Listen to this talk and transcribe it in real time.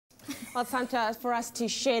Well, it's time for us to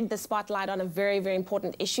shed the spotlight on a very, very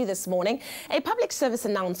important issue this morning. A public service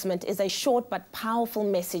announcement is a short but powerful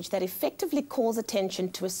message that effectively calls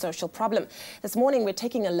attention to a social problem. This morning, we're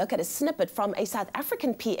taking a look at a snippet from a South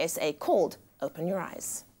African PSA called Open Your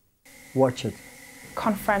Eyes. Watch it.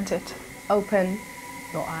 Confront it. Open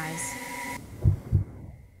your eyes.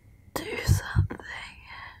 Do something.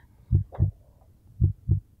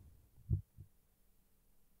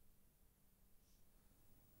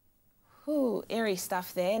 Ooh, airy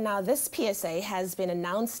stuff there. Now, this PSA has been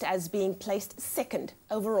announced as being placed second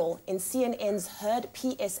overall in CNN's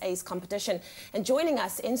HeardPSA's competition. And joining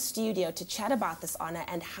us in studio to chat about this honour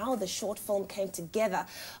and how the short film came together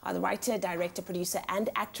are the writer, director, producer and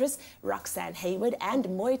actress Roxane Hayward and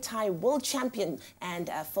Muay Thai world champion and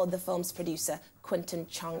for the film's producer, Quentin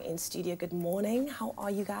Chong in studio. Good morning. How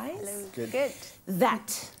are you guys? Hello. Good. That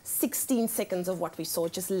 16 seconds of what we saw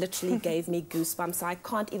just literally gave me goosebumps. So I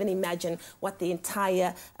can't even imagine what the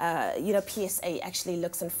entire, PSA actually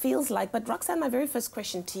looks and feels like. But Roxane, my very first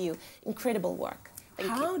question to you, incredible work.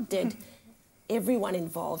 How did everyone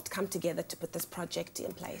involved come together to put this project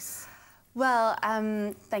in place? Well,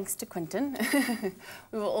 thanks to Quentin.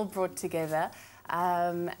 We were all brought together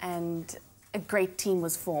and a great team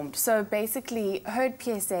was formed. So basically,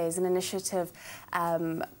 HeardPSA is an initiative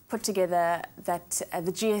put together that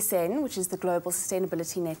the GSN, which is the Global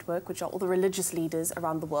Sustainability Network, which are all the religious leaders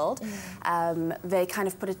around the world, they kind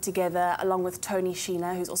of put it together along with Tony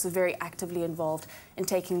Sheena, who's also very actively involved in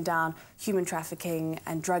taking down human trafficking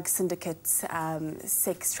and drug syndicates,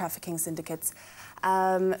 sex trafficking syndicates.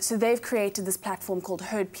 So they've created this platform called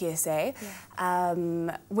HeardPSA,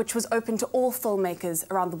 which was open to all filmmakers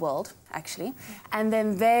around the world, actually. And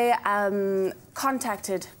then they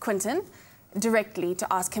contacted Quentin directly to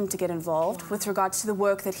ask him to get involved with regards to the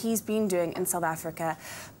work that he's been doing in South Africa,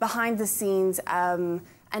 behind the scenes, and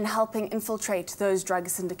helping infiltrate those drug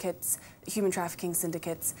syndicates, human trafficking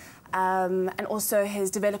syndicates, and also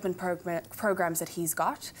his development programs that he's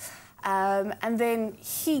got. And then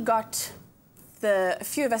he got a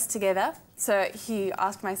few of us together, so he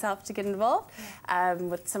asked myself to get involved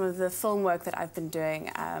with some of the film work that I've been doing.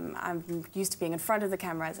 I'm used to being in front of the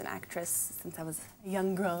camera as an actress since I was a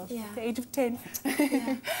young girl, at the age of 10.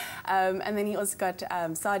 And then he also got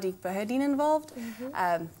Sadiq Bahardine involved.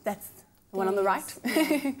 That's the one on the right.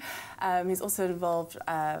 He's also involved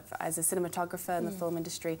as a cinematographer in the film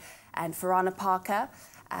industry. And Farana Parker,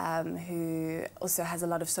 who also has a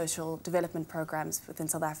lot of social development programs within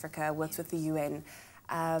South Africa, works with the UN.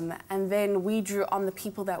 And then we drew on the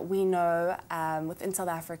people that we know within South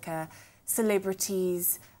Africa,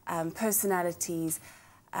 celebrities, personalities,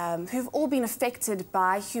 who've all been affected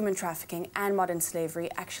by human trafficking and modern slavery,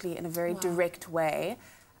 actually in a very direct way.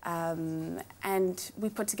 And we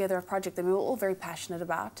put together a project that we were all very passionate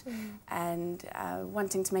about and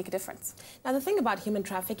wanting to make a difference. Now, the thing about human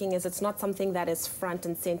trafficking is it's not something that is front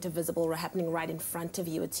and center visible or happening right in front of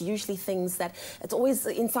you. It's usually things that it's always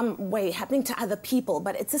in some way happening to other people,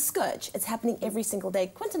 but it's a scourge. It's happening every single day.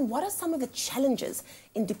 Quentin, what are some of the challenges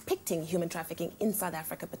in depicting human trafficking in South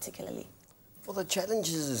Africa particularly? Well, the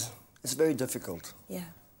challenges is it's very difficult. Yeah.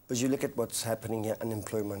 Because you look at what's happening here,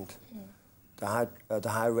 unemployment. The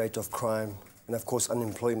high rate of crime, and of course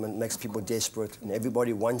unemployment makes people desperate, and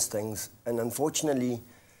everybody wants things. And unfortunately,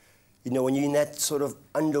 you know, when you're in that sort of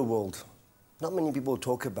underworld, not many people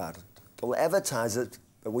talk about it. They'll advertise it,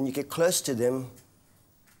 but when you get close to them,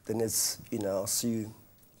 then it's, you know, I'll see you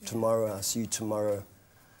tomorrow, I'll see you tomorrow.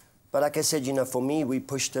 But like I said, you know, for me, we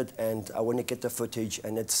pushed it, and I want to get the footage,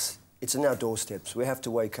 and it's in our doorsteps. We have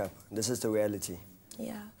to wake up. This is the reality.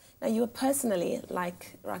 Yeah. Now, you were personally,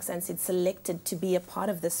 like Roxane said, selected to be a part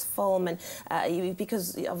of this film, and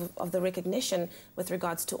because of the recognition with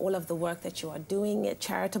regards to all of the work that you are doing,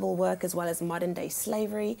 charitable work as well as modern-day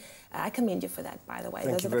slavery. I commend you for that, by the way.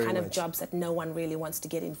 Those are the kind of jobs that no one really wants to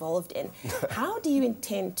get involved in. How do you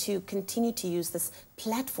intend to continue to use this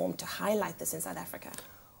platform to highlight this in South Africa?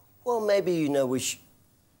 Well, maybe, you know,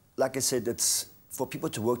 like I said, it's for people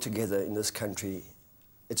to work together in this country.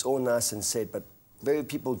 It's all nice and said, but very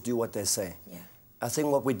people do what they say. Yeah. I think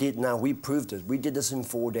what we did now, we proved it. We did this in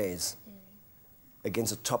 4 days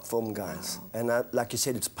against the top film guys. Wow. And like you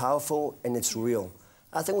said, it's powerful and it's real.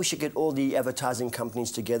 I think we should get all the advertising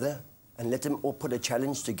companies together and let them all put a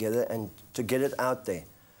challenge together and to get it out there.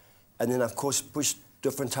 And then, of course, push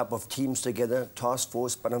different type of teams together, task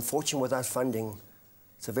force. But unfortunately, without funding,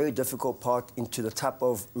 it's a very difficult part into the type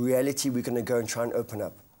of reality we're going to go and try and open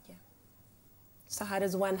up. Yeah. So how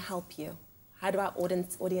does one help you? How do our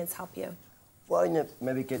audience help you? Well, you know,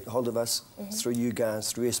 maybe get hold of us through you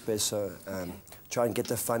guys, through Expresso, try and get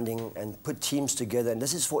the funding and put teams together. And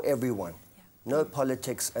this is for everyone. Yeah. No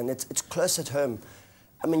politics, and it's close at home.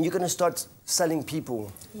 I mean, you're going to start selling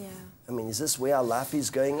people. Yeah. I mean, is this where our life is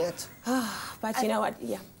going at? But you know what?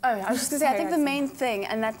 Yeah. Oh, I was just going to say, I think the main thing,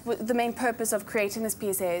 and the main purpose of creating this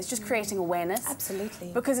PSA is just creating awareness.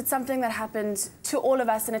 Absolutely. Because it's something that happens to all of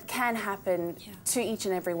us, and it can happen to each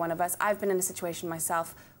and every one of us. I've been in a situation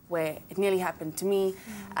myself where it nearly happened to me.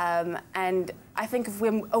 And I think if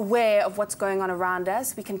we're aware of what's going on around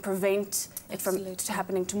us, we can prevent it from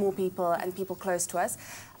happening to more people and people close to us.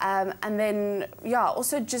 And then, yeah,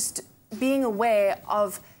 also just being aware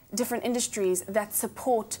of different industries that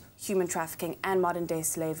support human trafficking and modern-day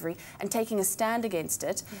slavery and taking a stand against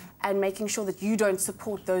it and making sure that you don't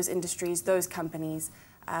support those industries, those companies,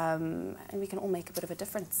 and we can all make a bit of a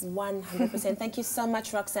difference. 100%. Thank you so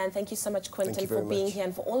much, Roxane. Thank you so much, Quentin, for being here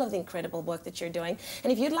and for all of the incredible work that you're doing.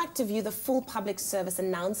 And if you'd like to view the full public service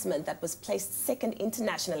announcement that was placed second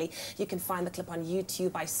internationally, you can find the clip on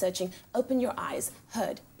YouTube by searching Open Your Eyes,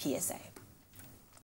 HeardPSA.